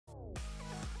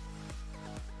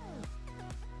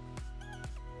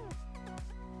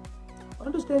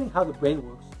understanding how the brain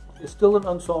works is still an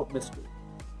unsolved mystery.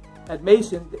 At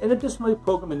Mason, the Interdisciplinary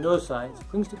Program in Neuroscience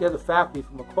brings together faculty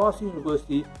from across the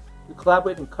university to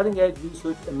collaborate in cutting-edge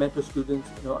research and mentor students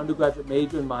in our undergraduate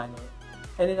major and minor,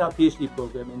 and in our PhD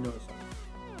program in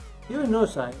neuroscience. Here in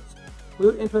neuroscience,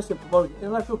 we're interested in promoting the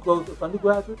intellectual growth of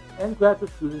undergraduate and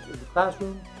graduate students in the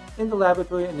classroom, in the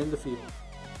laboratory, and in the field.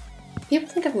 People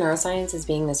think of neuroscience as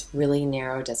being this really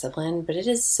narrow discipline, but it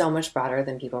is so much broader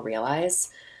than people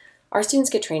realize. Our students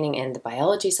get training in the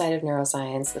biology side of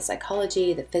neuroscience, the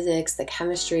psychology, the physics, the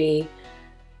chemistry.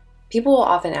 People will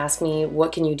often ask me,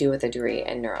 what can you do with a degree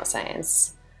in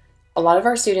neuroscience? A lot of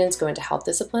our students go into health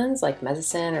disciplines like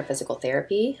medicine or physical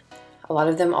therapy. A lot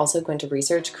of them also go into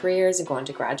research careers and go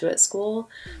into graduate school.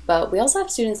 But we also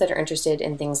have students that are interested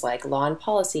in things like law and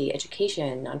policy,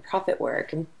 education, nonprofit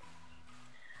work.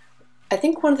 I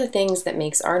think one of the things that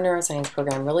makes our neuroscience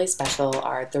program really special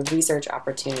are the research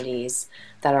opportunities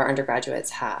that our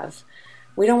undergraduates have.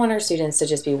 We don't want our students to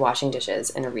just be washing dishes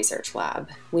in a research lab.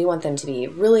 We want them to be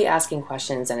really asking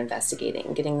questions and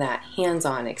investigating, getting that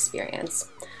hands-on experience.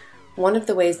 One of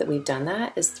the ways that we've done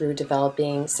that is through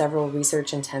developing several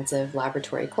research-intensive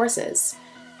laboratory courses.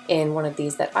 In one of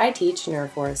these that I teach, Neuro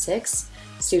 406,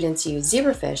 students use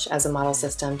Zebrafish as a model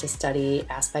system to study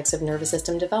aspects of nervous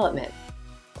system development.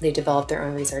 They develop their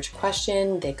own research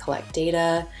question, they collect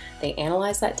data, they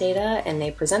analyze that data, and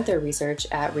they present their research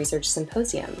at research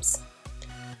symposiums.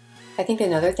 I think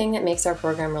another thing that makes our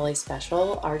program really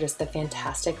special are just the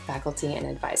fantastic faculty and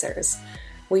advisors.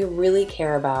 We really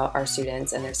care about our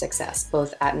students and their success,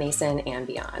 both at Mason and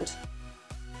beyond.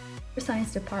 Our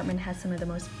science department has some of the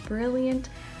most brilliant,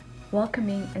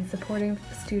 welcoming, and supportive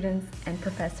students and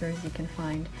professors you can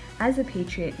find. As a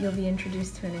Patriot, you'll be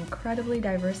introduced to an incredibly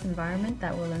diverse environment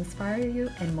that will inspire you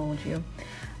and mold you.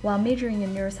 While majoring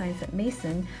in neuroscience at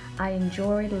Mason, I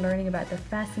enjoyed learning about the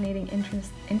fascinating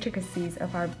intricacies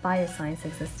of our bioscience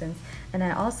existence, and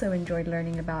I also enjoyed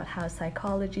learning about how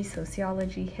psychology,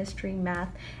 sociology, history, math,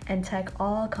 and tech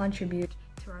all contribute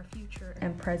to our future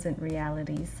and present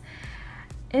realities.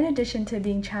 In addition to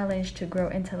being challenged to grow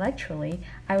intellectually,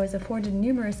 I was afforded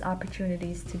numerous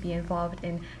opportunities to be involved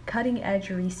in cutting-edge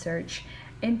research,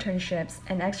 internships,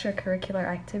 and extracurricular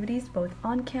activities both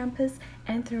on campus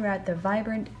and throughout the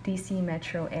vibrant DC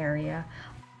metro area.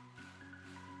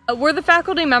 We're the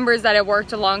faculty members that I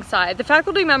worked alongside. The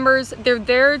faculty members, they're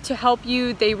there to help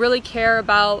you. They really care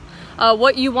about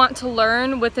what you want to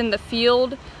learn within the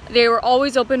field. They were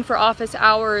always open for office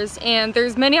hours, and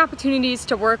there's many opportunities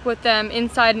to work with them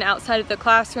inside and outside of the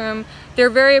classroom. They're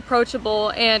very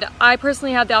approachable, and I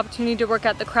personally had the opportunity to work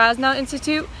at the Krasnow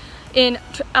Institute in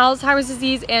Alzheimer's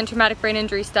disease and traumatic brain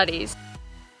injury studies.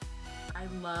 I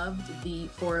loved the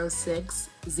 406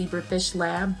 Zebrafish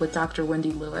Lab with Dr.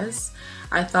 Wendy Lewis.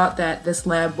 I thought that this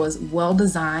lab was well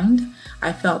designed.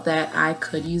 I felt that I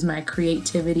could use my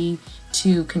creativity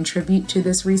to contribute to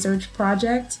this research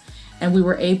project, and we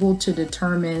were able to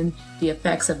determine the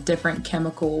effects of different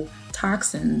chemical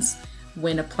toxins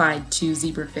when applied to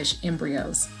zebrafish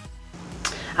embryos.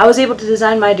 I was able to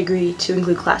design my degree to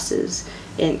include classes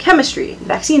in chemistry,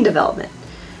 vaccine development,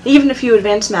 even a few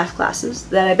advanced math classes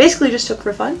that I basically just took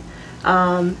for fun,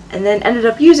 and then ended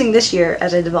up using this year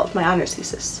as I developed my honors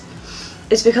thesis.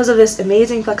 It's because of this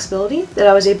amazing flexibility that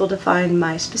I was able to find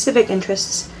my specific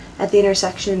interests at the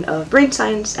intersection of brain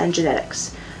science and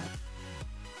genetics,